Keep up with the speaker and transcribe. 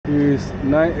is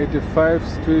 985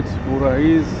 Street,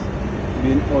 Buraiz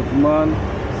bin Othman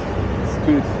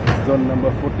Street, zone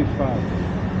number 45.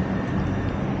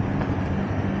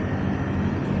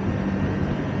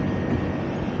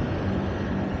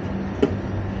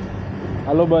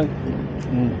 Hello, bye.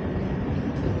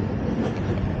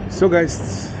 So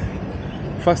guys,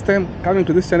 first time coming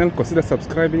to this channel, consider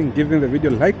subscribing, giving the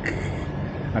video like,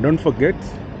 and don't forget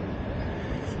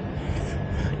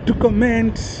to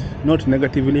comment, not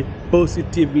negatively,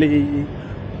 positively.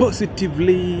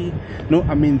 No,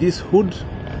 I mean this hood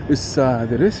is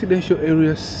the residential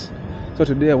areas. So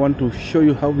today I want to show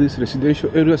you how these residential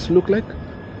areas look like.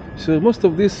 So most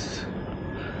of these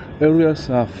areas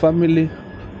are family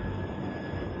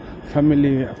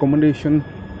accommodation.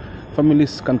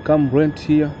 Families can come rent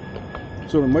here.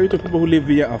 So the majority of people who live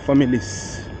here are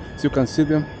families. So you can see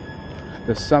them.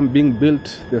 There's some being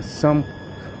built. There's some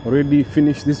already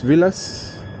finished these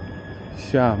villas.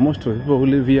 Sure, most of the people who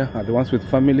live here are the ones with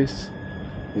families.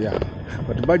 Yeah,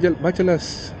 but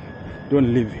bachelors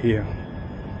don't live here.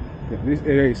 Yeah, this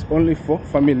area is only for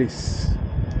families.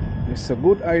 It's a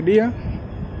good idea.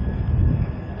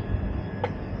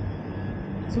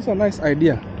 It's also a nice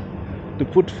idea to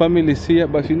put families here,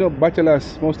 but you know,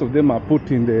 bachelors, most of them are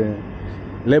put in the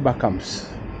labor camps.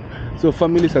 So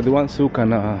families are the ones who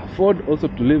can afford also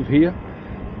to live here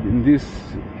in this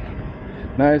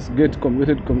nice gated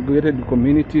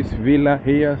communities. Villa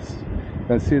here, you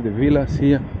can see the villas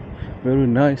here, very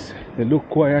nice. They look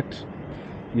quiet.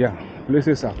 Yeah,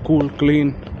 places are cool,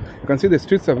 clean. You can see the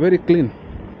streets are very clean.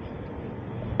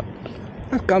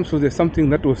 That comes with something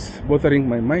that was bothering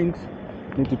my mind.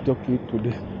 I need to talk to you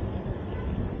today.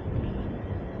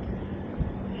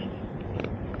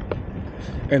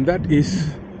 And that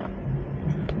is,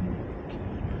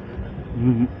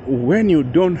 when you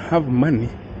don't have money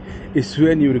is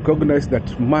when you recognize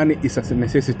that money is as a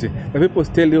necessity. The people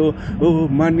tell you, oh,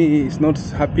 money is not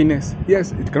happiness.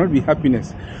 Yes, it cannot be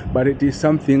happiness, but it is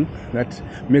something that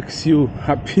makes you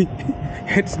happy.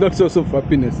 It's not source of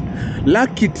happiness.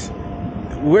 Lack it.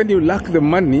 When you lack the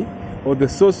money, or the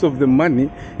source of the money,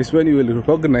 is when you will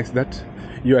recognize that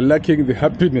you are lacking the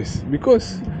happiness,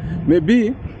 because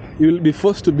maybe you will be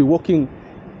forced to be walking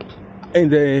in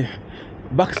the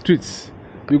back streets,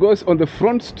 because on the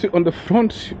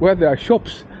front where there are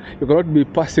shops, you cannot be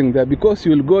passing there, because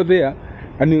you will go there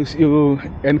and you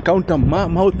encounter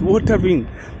mouth-watering,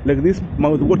 like this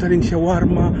mouth-watering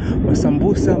shawarma or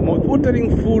sambusa,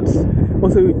 mouth-watering foods.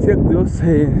 Also, you check those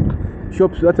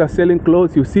shops that are selling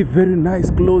clothes. You see very nice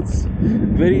clothes,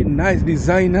 very nice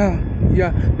designer,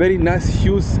 yeah, very nice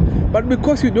shoes. But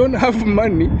because you don't have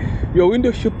money, your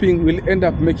window shopping will end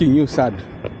up making you sad.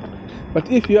 But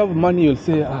if you have money, you'll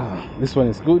say, ah, this one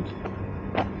is good.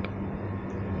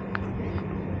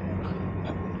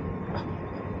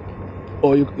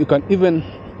 Or you can even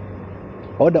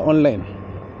order online.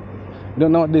 You know,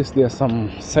 nowadays there are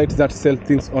some sites that sell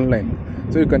things online,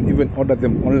 so you can even order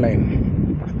them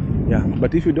online. Yeah,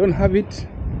 but if you don't have it,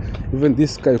 even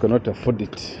this car, you cannot afford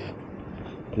it.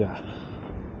 Yeah,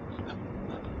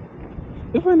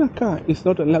 even a car is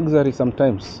not a luxury.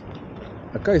 Sometimes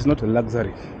a car is not a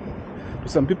luxury. To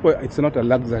some people, it's not a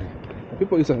luxury. For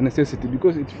people, it's a necessity,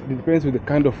 because it depends with the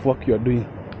kind of work you are doing.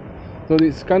 So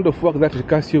this kind of work that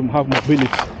requires you to have mobility,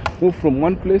 move from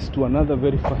one place to another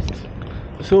very fast.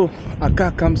 So a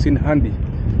car comes in handy.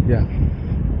 Yeah,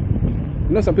 you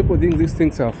know, some people think these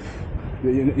things are,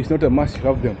 it's not a must to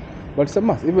have them, but it's a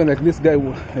must. Even like this guy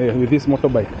with his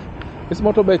motorbike. This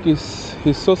motorbike is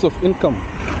his source of income.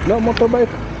 No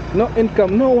motorbike, no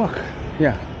income, no work.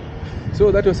 Yeah.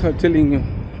 So that was what I'm telling you.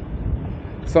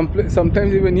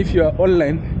 Sometimes even if you are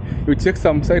online, you check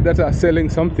some sites that are selling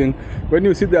something. When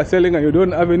you see they are selling and you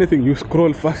don't have anything, you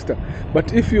scroll faster.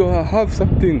 But if you have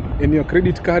something in your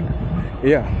credit card,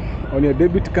 yeah, on your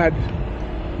debit card,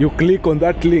 you click on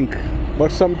that link.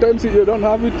 But sometimes if you don't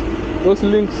have it, those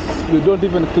links, you don't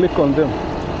even click on them.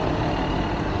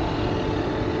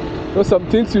 So some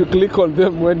things you click on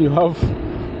them when you have,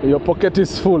 your pocket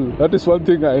is full. That is one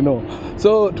thing I know.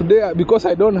 So today, because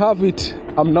I don't have it,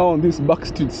 I'm now on these back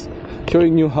streets,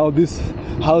 showing you how these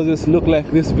houses look like,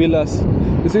 these villas.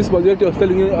 This is majority of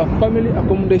telling you are family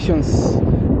accommodations.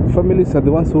 Families are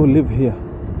the ones who live here.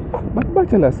 But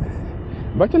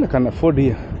bachelor can afford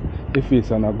here if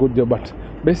he's on a good job. But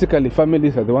basically,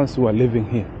 families are the ones who are living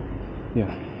here.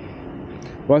 Yeah.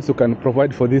 Ones who can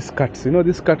provide for these cats. You know,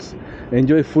 these cats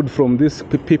enjoy food from these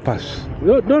peepers.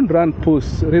 Don't run,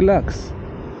 puss, relax.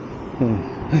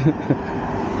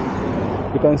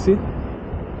 You can see,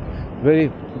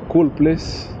 very cool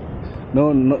place.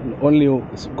 No, no, only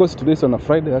because today's on a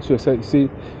Friday. As you see,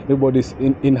 everybody's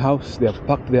in house. They have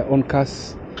parked their own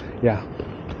cars. Yeah.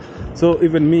 So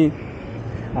even me,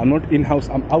 I'm not in house.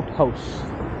 I'm out house.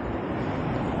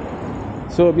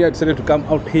 So me, I decided to come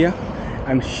out here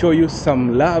and show you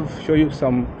some love, show you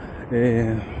some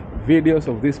videos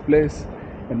of this place,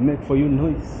 and make for you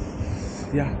noise.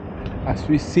 Yeah, as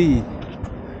we see.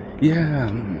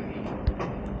 Yeah.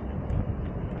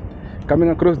 Coming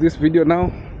across this video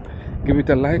now, give it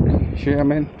a like, share,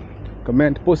 man,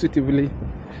 comment positively.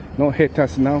 No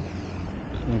haters now.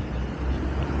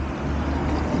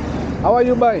 How are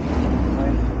you, bye?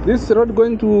 Fine. This road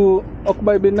going to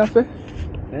Okba Ibn Nafe?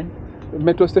 Eh?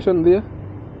 Metro station there?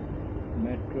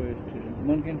 Metro station.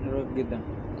 Mungkin road kita.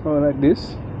 Oh, like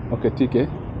this? Okay, TK.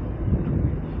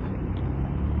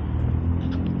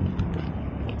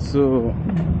 So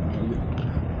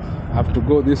I have to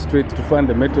go this street to find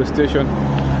the metro station.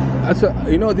 Also,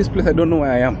 you know, this place I don't know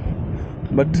where I am,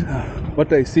 but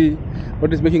what I see,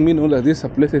 what is making me know that these are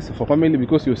places for family,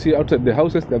 because you see outside the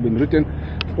houses that have been written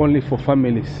only for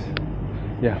families.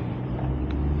 Yeah.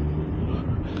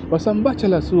 But some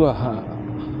bachelors who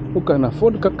can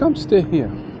afford can come stay here.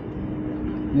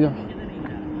 Yeah.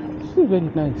 It's a very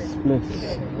nice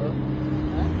place.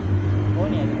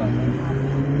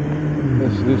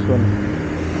 Yes, this one.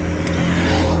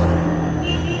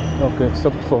 Okay,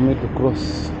 stop for me to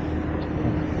cross.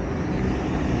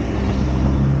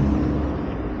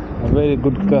 A very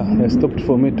good car has stopped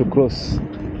for me to cross.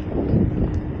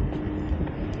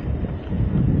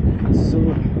 So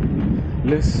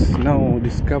let's now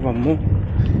discover more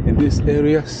in these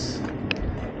areas.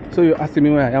 So you're asking me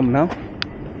where I am now?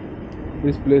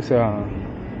 This place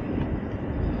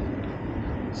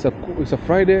it's a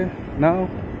Friday now,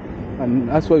 and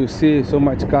that's why you see so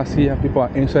much cars here. People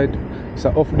are inside. It's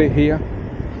an off day here.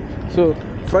 So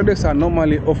Fridays are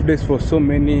normally off days for so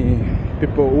many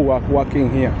people who are working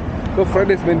here. So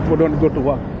Fridays when people don't go to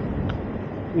work.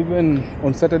 Even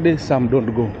on Saturday some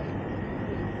don't go,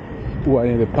 who are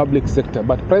in the public sector,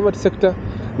 but private sector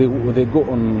they go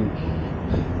on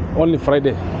only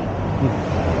Friday.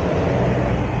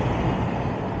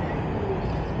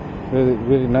 Very,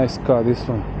 very nice car, this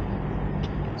one.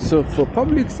 So for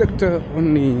public sector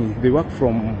only, they work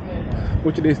from,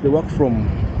 which days they work from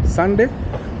Sunday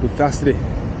to Thursday,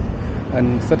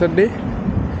 and Saturday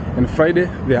and Friday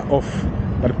they are off.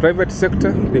 But private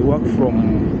sector they work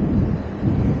from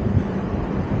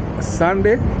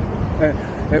Sunday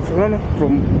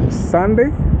from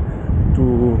Sunday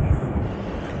to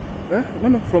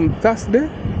from Thursday.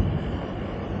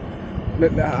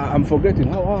 I'm forgetting.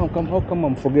 How come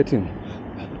I'm forgetting?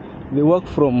 They work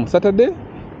from Saturday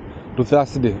to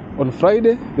Thursday. On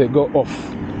Friday they go off.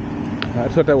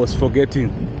 That's what I was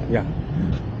forgetting. Yeah.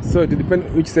 So it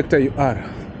depends which sector you are,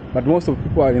 but most of the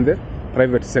people are in the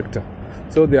private sector,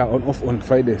 so they are off on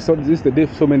Friday. So this is the day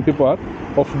so many people are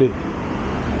off day.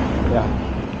 Yeah.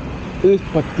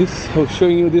 But this I was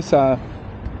showing you, these are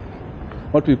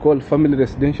what we call family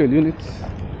residential units.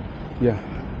 Yeah.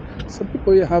 Some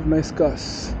people here have nice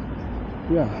cars.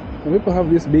 Yeah. Some people have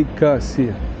these big cars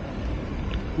here.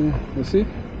 Yeah. You see?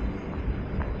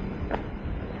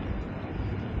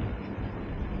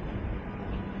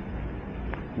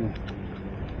 Yeah.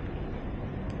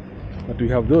 But we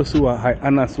have those who are high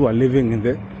earners who are living in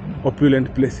the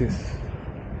opulent places.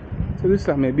 So these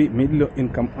are maybe middle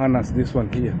income earners, this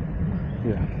one here.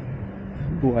 Yeah.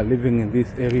 Who are living in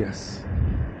these areas.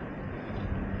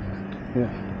 Yeah.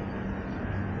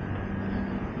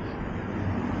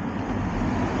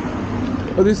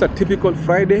 So this is a typical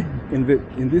Friday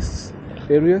in these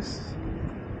areas.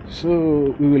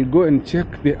 So we will go and check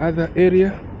the other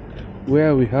area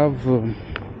where we have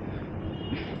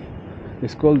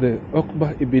it's called the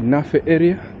Okba Ibn Nafe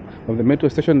area of the metro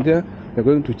station there. We're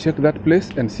going to check that place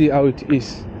and see how it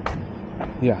is.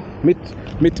 Yeah,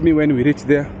 meet me when we reach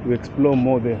there. We explore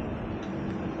more there.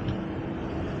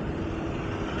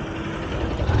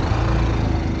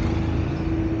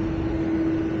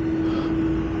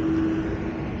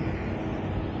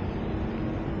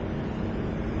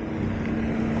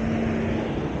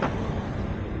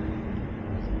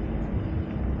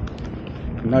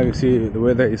 Now you see the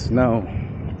weather is now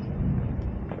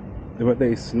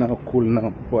cool now.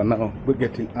 People are now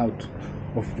getting out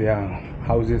of their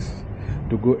houses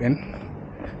to go in,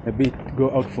 a bit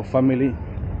go out for family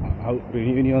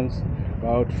reunions, go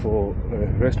out for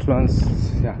restaurants.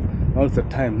 Yeah, now's the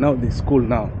time. Now the school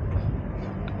now.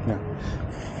 Yeah,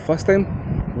 first time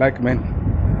like, man,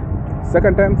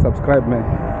 second time subscribe, man.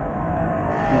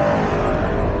 Yeah.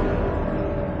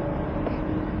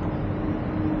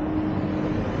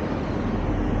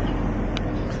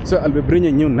 So I'll be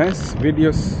bringing you nice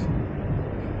videos.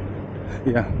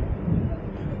 Yeah.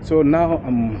 So now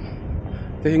I'm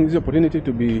taking this opportunity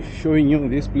to be showing you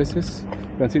these places.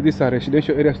 You can see these are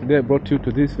residential areas. Today I brought you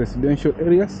to these residential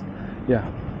areas. Yeah.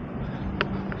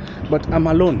 But I'm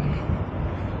alone.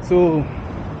 So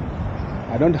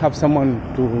I don't have someone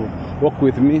to walk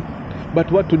with me.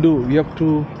 But what to do? You have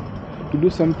to do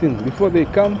something. Before they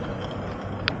come,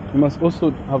 you must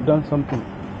also have done something.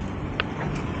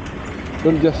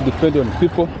 Don't just depend on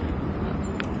people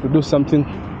to do something,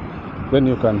 then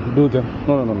you can do them.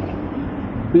 No.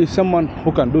 Be someone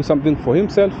who can do something for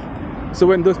himself. So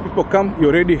when those people come, you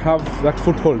already have that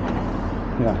foothold.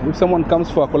 Yeah. If someone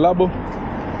comes for a collabo,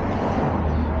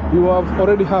 you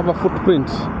already have a footprint.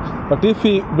 But if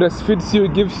he breastfeeds you,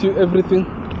 gives you everything,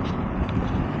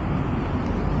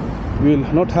 you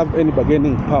will not have any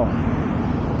bargaining power.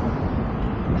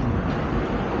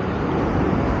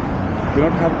 You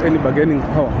don't have any bargaining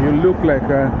power. You look like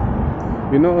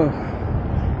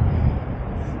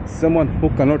someone who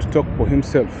cannot talk for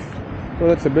himself. So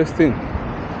that's the best thing,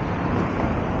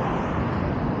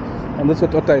 and that's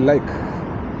what I like.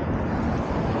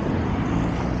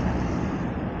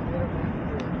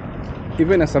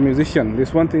 Even as a musician,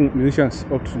 there's one thing musicians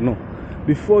ought to know: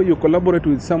 before you collaborate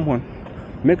with someone,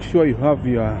 make sure you have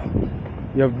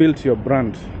built your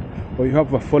brand, or you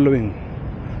have a following.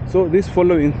 So this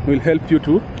following will help you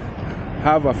to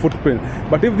have a footprint.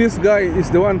 But if this guy is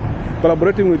the one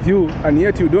collaborating with you, and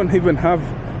yet you don't even have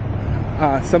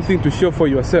something to show for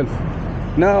yourself,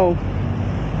 now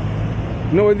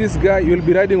this guy, you'll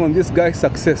be riding on this guy's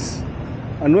success,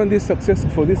 and when this success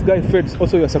for this guy fades,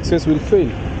 also your success will fail.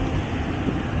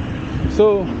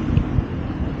 So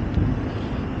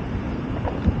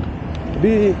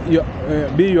be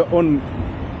your own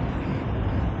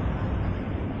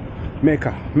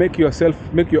maker. Make your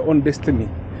own destiny.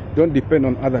 Don't depend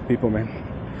on other people, man.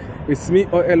 It's me,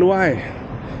 OLY.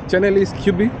 Channel is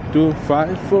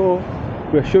QB254.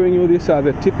 We're showing you these are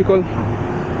the typical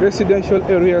residential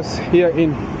areas here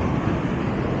in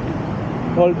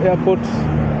Old Airport.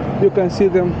 You can see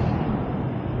them.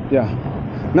 Yeah.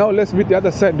 Now let's meet the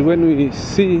other side when we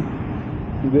see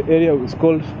the area is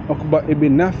called Okba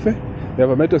Ibn Nafe. They have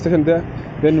a metro station there.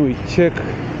 Then we check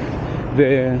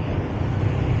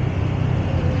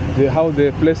how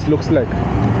the place looks like.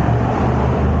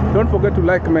 Don't forget to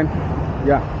like, man.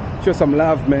 Yeah, show some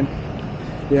love, man.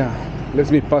 Yeah,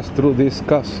 let me pass through these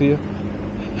cars here.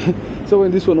 So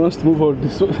when this one wants to move out,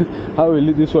 how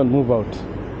will this one move out?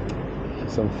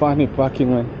 Some funny parking,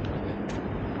 man.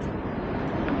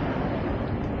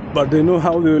 But they know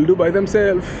how they will do by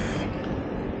themselves.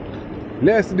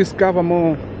 Let's discover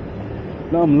more.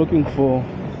 Now I'm looking for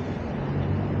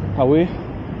a way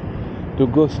to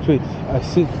go straight. I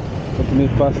see. Let me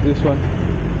pass this one.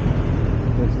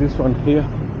 There's this one here.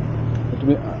 Let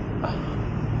me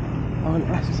I'll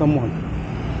ask someone.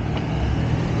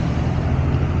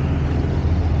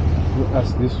 You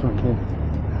ask this one here.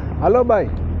 Hello, bye.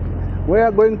 We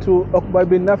are going to Okba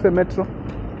Ibn Nafe Metro.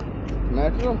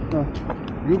 Metro?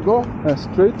 You go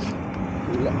Straight.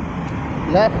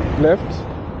 left.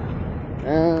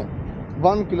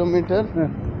 1 kilometer. Yeah.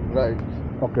 Right.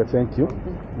 Okay, thank you.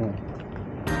 Okay. Yeah.